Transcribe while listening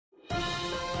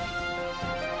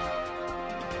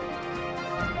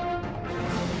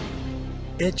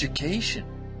Education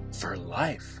for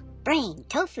life.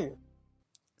 Braintofu.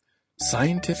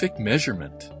 Scientific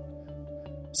measurement.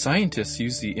 Scientists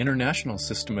use the International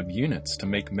System of Units to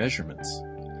make measurements.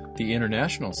 The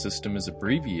International System is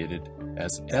abbreviated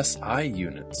as SI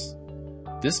units.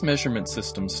 This measurement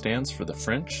system stands for the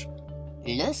French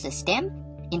Le Système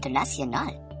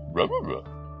International.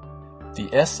 The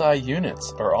SI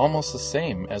units are almost the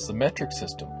same as the metric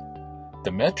system.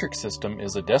 The metric system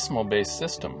is a decimal-based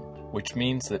system, which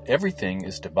means that everything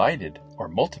is divided or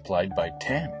multiplied by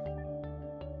 10.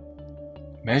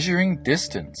 Measuring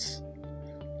distance.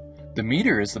 The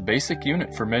meter is the basic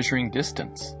unit for measuring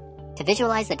distance. To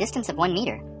visualize the distance of 1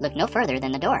 meter, look no further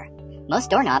than the door. Most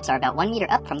doorknobs are about 1 meter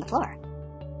up from the floor.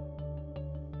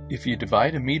 If you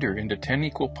divide a meter into 10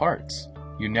 equal parts,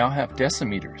 you now have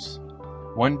decimeters.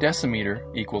 1 decimeter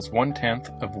equals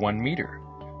 1/10 of 1 meter,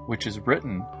 which is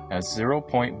written as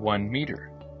 0.1 meter.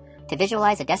 To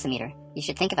visualize a decimeter, you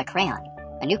should think of a crayon.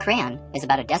 A new crayon is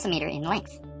about a decimeter in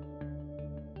length.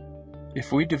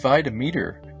 If we divide a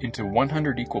meter into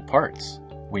 100 equal parts,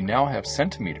 we now have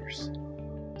centimeters.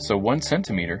 So 1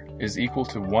 centimeter is equal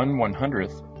to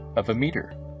 1/100th of a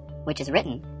meter, which is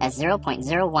written as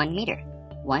 0.01 meter,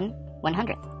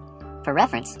 1/100th. For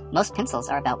reference, most pencils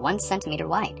are about 1 centimeter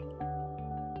wide.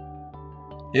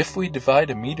 If we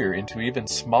divide a meter into even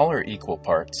smaller equal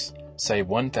parts, say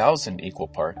 1,000 equal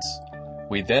parts,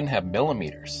 we then have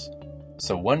millimeters.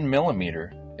 So 1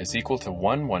 millimeter is equal to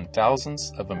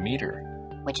 1/1000th of a meter,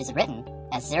 which is written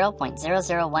as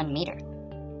 0.001 meter,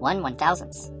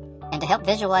 1/1000th. And to help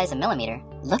visualize a millimeter,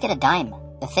 look at a dime.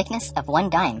 The thickness of 1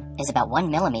 dime is about 1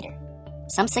 millimeter.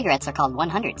 Some cigarettes are called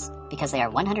 100s because they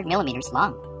are 100 millimeters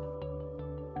long.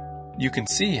 You can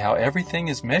see how everything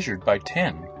is measured by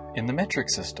 10 in the metric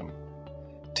system.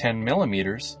 10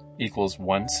 millimeters equals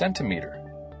 1 centimeter.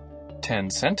 10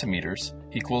 centimeters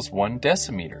equals 1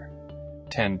 decimeter.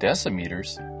 10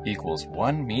 decimeters equals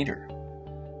 1 meter.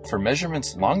 For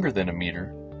measurements longer than a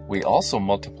meter, we also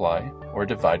multiply or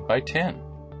divide by 10.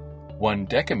 1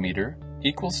 decameter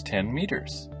equals 10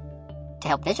 meters. To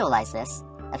help visualize this,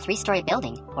 a 3-story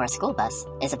building or a school bus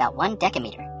is about 1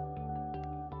 decameter.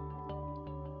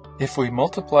 If we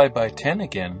multiply by 10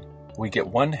 again, we get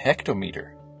 1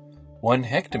 hectometer. 1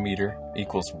 hectometer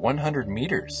equals 100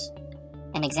 meters.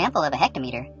 An example of a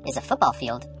hectometer is a football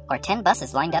field or 10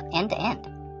 buses lined up end to end.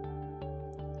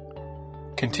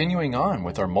 Continuing on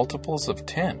with our multiples of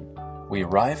 10, we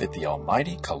arrive at the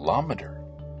almighty kilometer.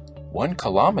 1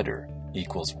 kilometer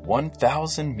equals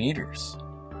 1,000 meters.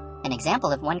 An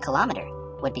example of 1 kilometer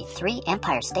would be 3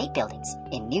 Empire State Buildings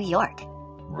in New York.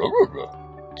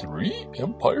 3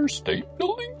 Empire State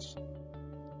Buildings?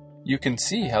 You can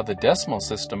see how the decimal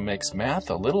system makes math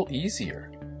a little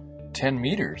easier. 10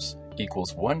 meters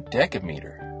equals 1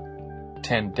 decameter.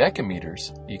 10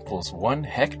 decameters equals 1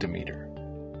 hectometer.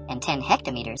 And 10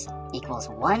 hectometers equals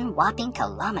 1 whopping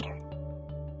kilometer.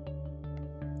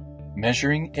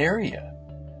 Measuring area.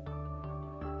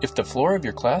 If the floor of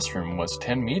your classroom was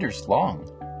 10 meters long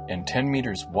and 10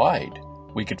 meters wide,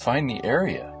 we could find the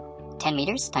area. 10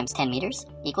 meters times 10 meters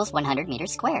equals 100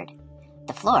 meters squared.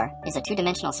 The floor is a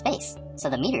 2-dimensional space, so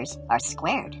the meters are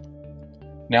squared.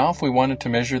 Now if we wanted to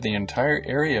measure the entire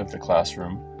area of the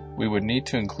classroom, we would need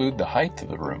to include the height of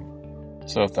the room.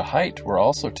 So if the height were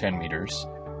also 10 meters,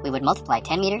 we would multiply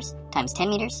 10 meters times 10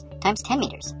 meters times 10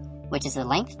 meters, which is the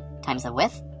length times the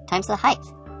width times the height.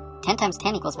 10 times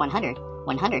 10 equals 100,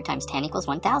 100 times 10 equals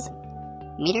 1,000.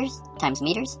 Meters times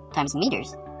meters times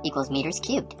meters equals meters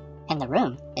cubed, and the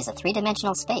room is a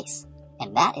 3-dimensional space,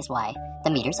 and that is why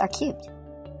the meters are cubed.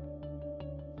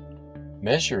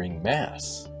 Measuring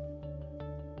mass.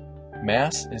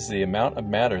 Mass is the amount of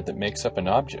matter that makes up an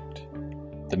object.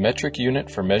 The metric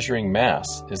unit for measuring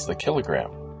mass is the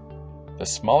kilogram. The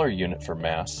smaller unit for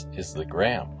mass is the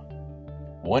gram.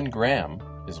 1 gram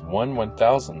is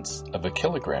 1/1000th of a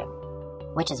kilogram,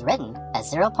 which is written as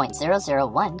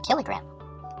 0.001 kilogram.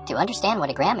 To understand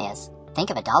what a gram is, think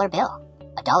of a dollar bill.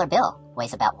 A dollar bill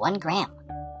weighs about 1 gram.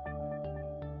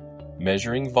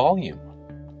 Measuring volume.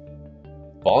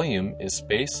 Volume is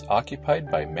space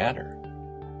occupied by matter.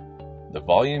 The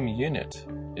volume unit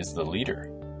is the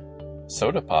liter.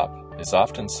 Soda pop is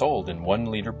often sold in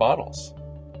 1-liter bottles.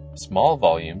 Small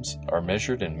volumes are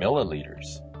measured in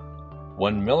milliliters.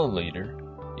 1 milliliter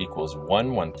equals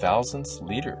 1/1000th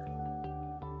liter.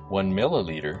 1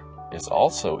 milliliter is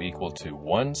also equal to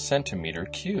 1 centimeter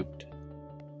cubed.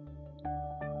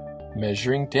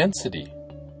 Measuring density.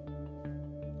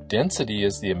 Density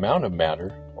is the amount of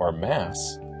matter or mass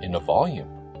in a volume.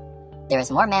 There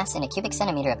is more mass in a cubic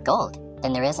centimeter of gold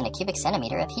than there is in a cubic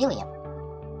centimeter of helium.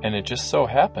 And it just so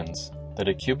happens that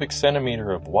a cubic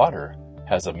centimeter of water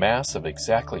has a mass of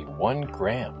exactly 1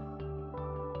 gram.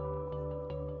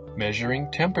 Measuring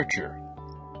temperature.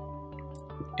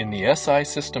 In the SI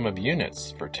system of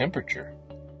units for temperature,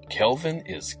 Kelvin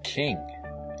is king.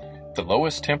 The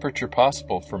lowest temperature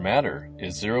possible for matter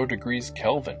is 0 degrees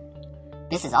Kelvin.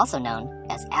 This is also known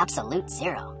as absolute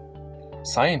zero.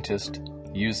 Scientists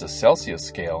use a Celsius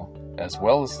scale as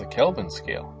well as the Kelvin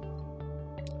scale.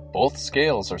 Both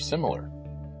scales are similar.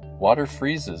 Water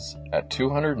freezes at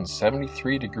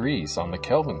 273 degrees on the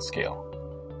Kelvin scale,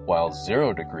 while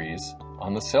 0 degrees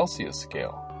on the Celsius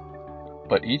scale.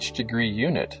 But each degree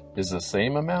unit is the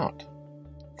same amount.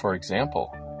 For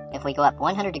example, if we go up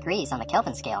 100 degrees on the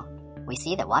Kelvin scale, we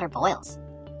see that water boils.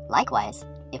 Likewise,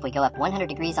 if we go up 100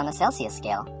 degrees on the Celsius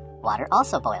scale, water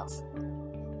also boils.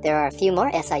 There are a few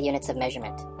more SI units of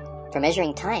measurement. For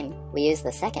measuring time, we use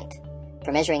the second.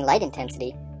 For measuring light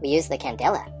intensity, we use the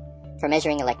candela. For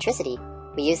measuring electricity,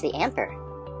 we use the ampere.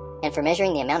 And for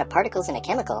measuring the amount of particles in a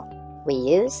chemical, we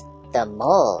use the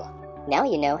mole. Now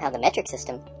you know how the metric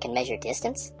system can measure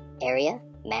distance, area,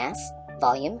 mass,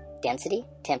 volume, density,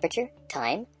 temperature,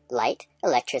 time, light,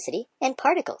 electricity, and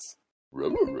particles.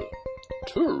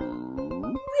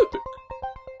 Terrific!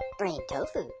 Brain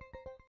tofu.